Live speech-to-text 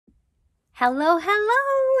Hello,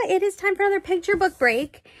 hello. It is time for another picture book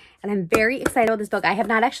break. And I'm very excited about this book. I have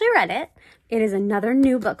not actually read it. It is another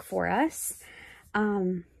new book for us.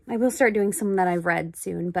 I will start doing some that I've read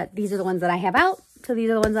soon, but these are the ones that I have out. So these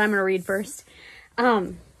are the ones that I'm going to read first.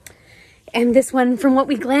 And this one, from what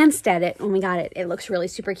we glanced at it when we got it, it looks really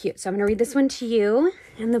super cute. So I'm going to read this one to you.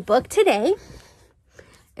 And the book today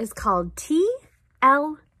is called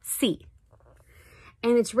T.L.C.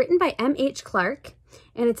 And it's written by M.H. Clark.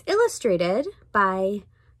 And it's illustrated by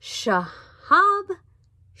Shahab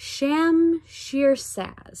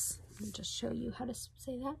Shamshirsaz. Let me just show you how to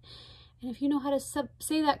say that. And if you know how to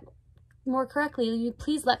say that more correctly,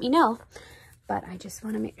 please let me know. But I just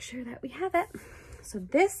want to make sure that we have it. So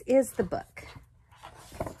this is the book.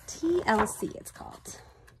 T.L.C. it's called.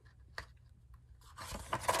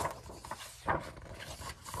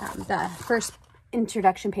 The first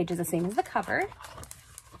introduction page is the same as the cover.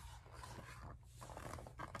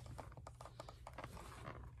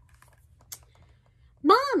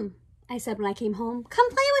 Mom, I said when I came home, come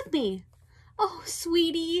play with me. Oh,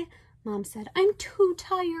 sweetie, Mom said, I'm too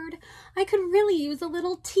tired. I could really use a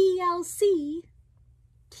little TLC.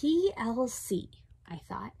 TLC, I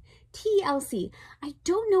thought. TLC. I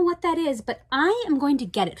don't know what that is, but I am going to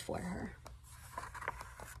get it for her.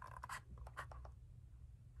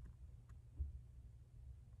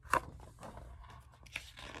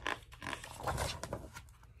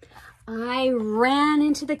 I ran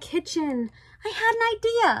into the kitchen. I had an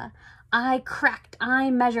idea. I cracked,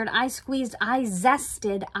 I measured, I squeezed, I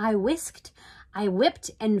zested, I whisked, I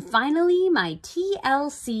whipped, and finally my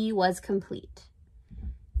TLC was complete.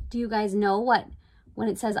 Do you guys know what, when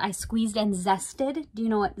it says I squeezed and zested, do you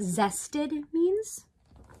know what zested means?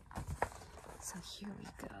 So here we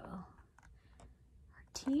go. Our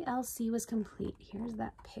TLC was complete. Here's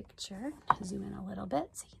that picture. I'll zoom in a little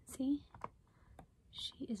bit so you can see.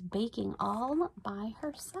 She is baking all by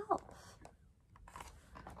herself.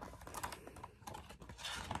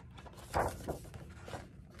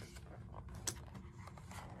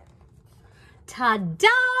 Ta-da!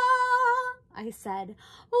 I said,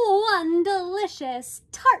 one delicious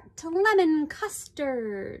tart lemon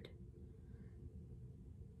custard.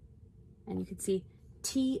 And you can see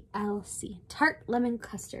TLC, tart lemon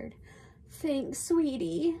custard. Thanks,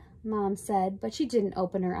 sweetie, Mom said, but she didn't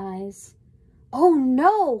open her eyes. Oh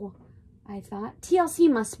no, I thought, TLC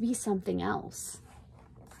must be something else.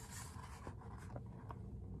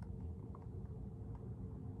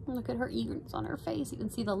 Look at her eagerness on her face. You can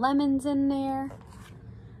see the lemons in there.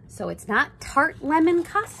 So it's not tart lemon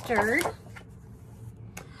custard.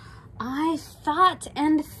 I thought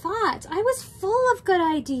and thought. I was full of good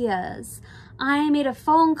ideas. I made a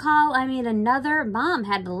phone call. I made another. Mom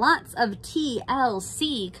had lots of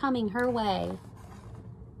TLC coming her way.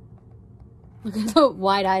 Look at the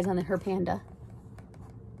wide eyes on her panda.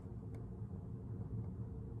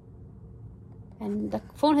 And the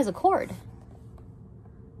phone has a cord.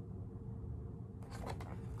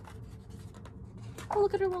 Oh,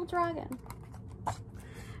 look at her little dragon. All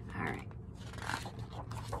right.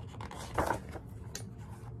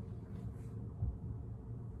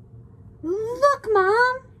 Look,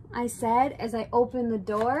 Mom, I said as I opened the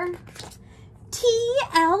door.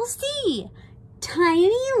 TLC,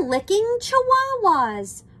 tiny licking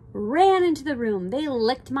chihuahuas, ran into the room. They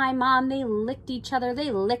licked my mom. They licked each other.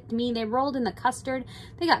 They licked me. They rolled in the custard.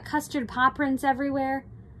 They got custard paw prints everywhere.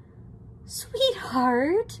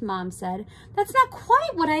 Sweetheart, Mom said, that's not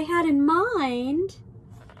quite what I had in mind.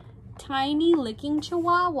 Tiny licking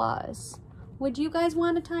chihuahuas. Would you guys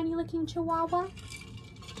want a tiny licking chihuahua?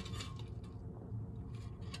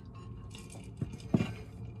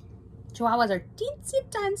 Chihuahuas are teensy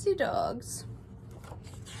tiny dogs.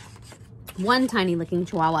 One tiny licking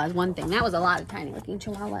chihuahua is one thing. That was a lot of tiny licking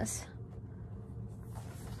chihuahuas.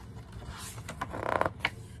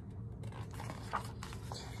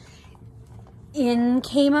 In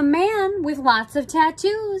came a man with lots of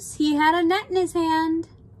tattoos. He had a net in his hand.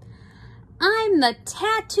 I'm the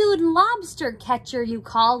tattooed lobster catcher you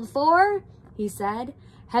called for, he said.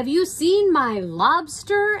 Have you seen my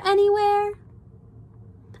lobster anywhere?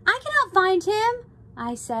 I cannot find him,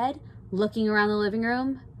 I said, looking around the living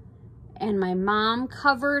room. And my mom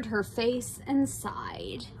covered her face and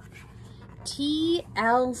sighed.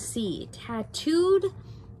 TLC, tattooed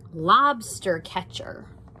lobster catcher.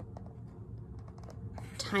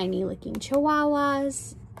 Tiny licking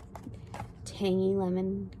chihuahuas, tangy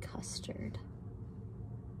lemon custard.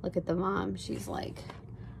 Look at the mom. She's like,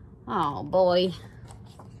 oh boy.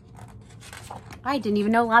 I didn't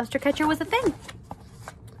even know lobster catcher was a thing.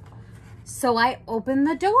 So I opened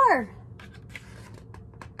the door.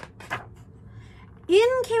 In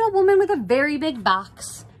came a woman with a very big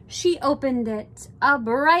box. She opened it. A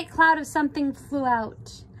bright cloud of something flew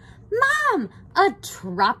out. Mom, a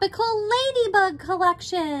tropical ladybug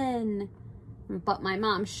collection. But my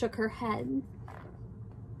mom shook her head.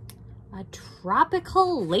 A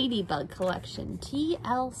tropical ladybug collection,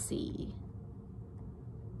 T.L.C.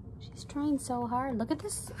 She's trying so hard. Look at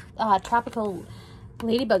this tropical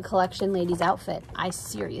ladybug collection lady's outfit. I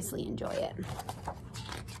seriously enjoy it.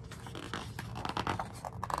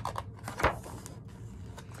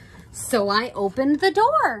 So I opened the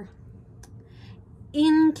door.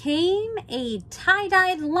 In came a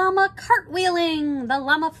tie-dyed llama cartwheeling. The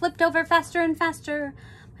llama flipped over faster and faster.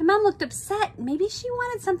 My mom looked upset. Maybe she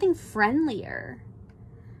wanted something friendlier.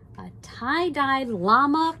 A tie-dyed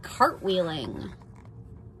llama cartwheeling.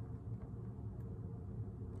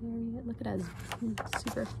 There, look at us,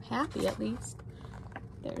 super happy at least.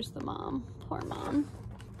 There's the mom, poor mom.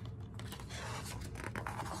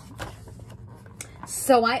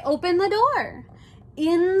 So I opened the door.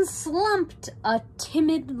 In slumped a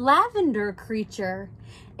timid lavender creature.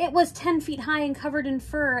 It was 10 feet high and covered in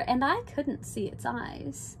fur, and I couldn't see its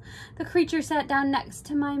eyes. The creature sat down next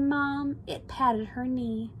to my mom. It patted her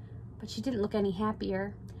knee, but she didn't look any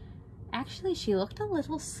happier. Actually, she looked a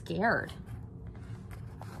little scared.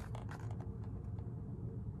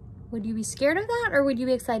 Would you be scared of that, or would you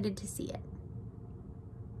be excited to see it?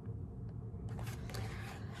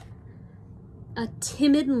 A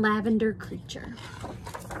timid lavender creature.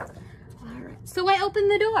 All right, so I opened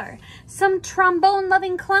the door. Some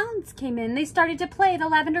trombone-loving clowns came in. They started to play. The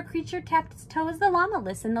lavender creature tapped its toe as the llama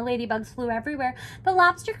listened. The ladybugs flew everywhere. The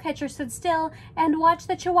lobster catcher stood still and watched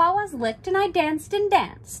the chihuahuas licked, and I danced and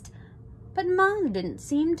danced. But Mom didn't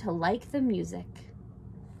seem to like the music.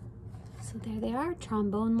 So there they are,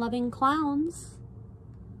 trombone-loving clowns.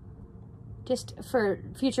 Just for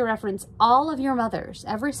future reference, all of your mothers,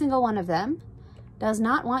 every single one of them, does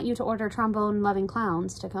not want you to order trombone-loving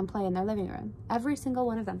clowns to come play in their living room. Every single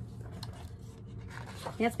one of them.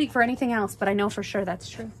 Can't speak for anything else, but I know for sure that's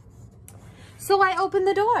true. So I opened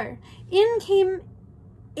the door. In came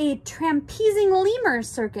a trapezing lemur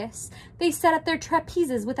circus. They set up their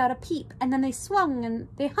trapezes without a peep, and then they swung and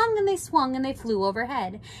they hung and they swung and they flew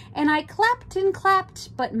overhead. And I clapped and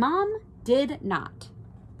clapped, but Mom did not.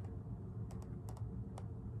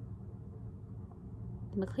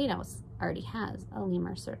 The McLean House already has a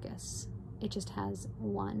lemur circus. It just has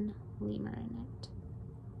one lemur in it.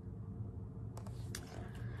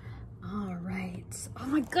 All right. Oh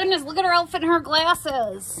my goodness, look at her outfit and her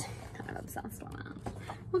glasses. Kind of obsessed with that.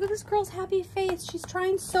 Look at this girl's happy face. She's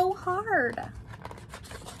trying so hard.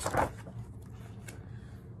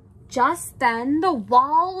 Just then, the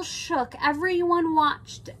wall shook. Everyone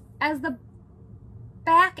watched as the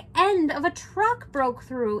back end of a truck broke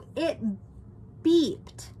through. It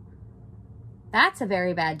beeped. That's a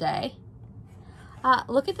very bad day.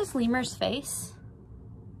 Look at this lemur's face.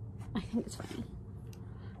 I think it's funny.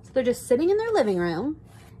 So they're just sitting in their living room,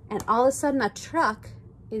 and all of a sudden a truck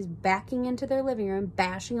is backing into their living room,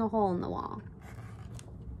 bashing a hole in the wall.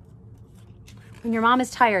 When your mom is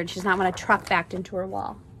tired, she does not want a truck backed into her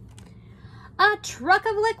wall. A truck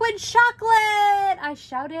of liquid chocolate! I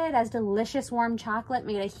shouted as delicious warm chocolate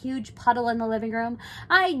made a huge puddle in the living room.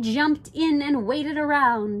 I jumped in and waited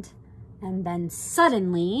around. And then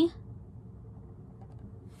suddenly,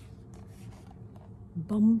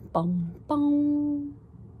 boom, boom, boom.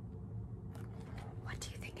 What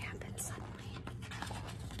do you think happened suddenly?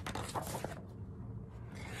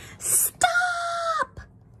 Stop!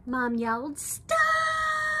 Mom yelled, stop!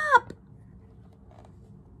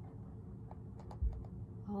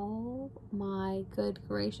 Oh my good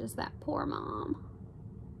gracious, that poor mom.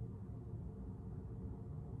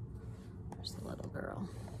 There's the little girl.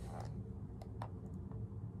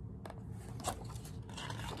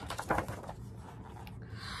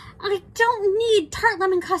 I don't need tart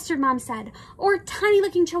lemon custard, Mom said, or tiny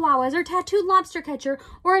looking chihuahuas, or tattooed lobster catcher,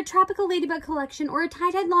 or a tropical ladybug collection, or a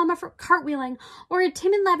tie-dyed llama for cartwheeling, or a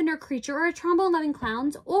timid lavender creature, or a trombone-loving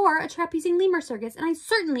clowns, or a trapezing lemur circus, and I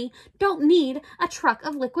certainly don't need a truck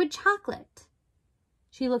of liquid chocolate.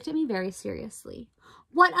 She looked at me very seriously.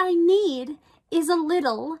 What I need is a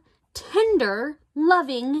little tender,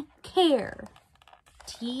 loving care.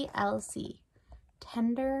 T.L.C.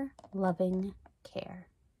 Tender, loving care.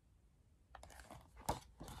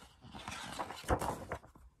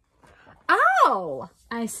 Oh,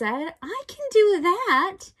 I said, I can do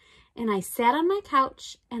that. And I sat on my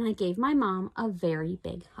couch and I gave my mom a very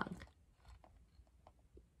big hug.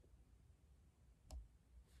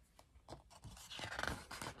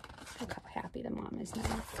 Look how happy the mom is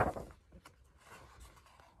now.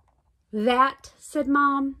 That, said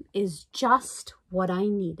Mom, is just what I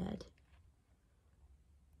needed.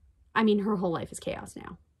 I mean, her whole life is chaos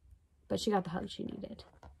now, but she got the hug she needed.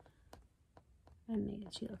 And maybe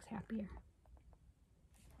she looks happier.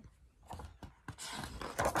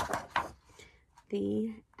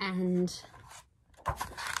 The end.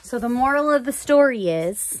 So the moral of the story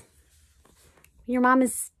is, your mom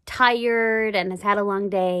is tired and has had a long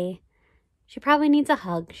day. She probably needs a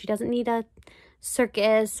hug. She doesn't need a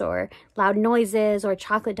circus or loud noises or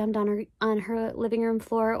chocolate dumped on her living room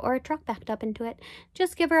floor or a truck backed up into it.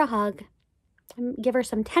 Just give her a hug and give her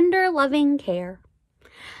some tender, loving care.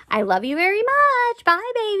 I love you very much.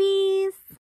 Bye, babies.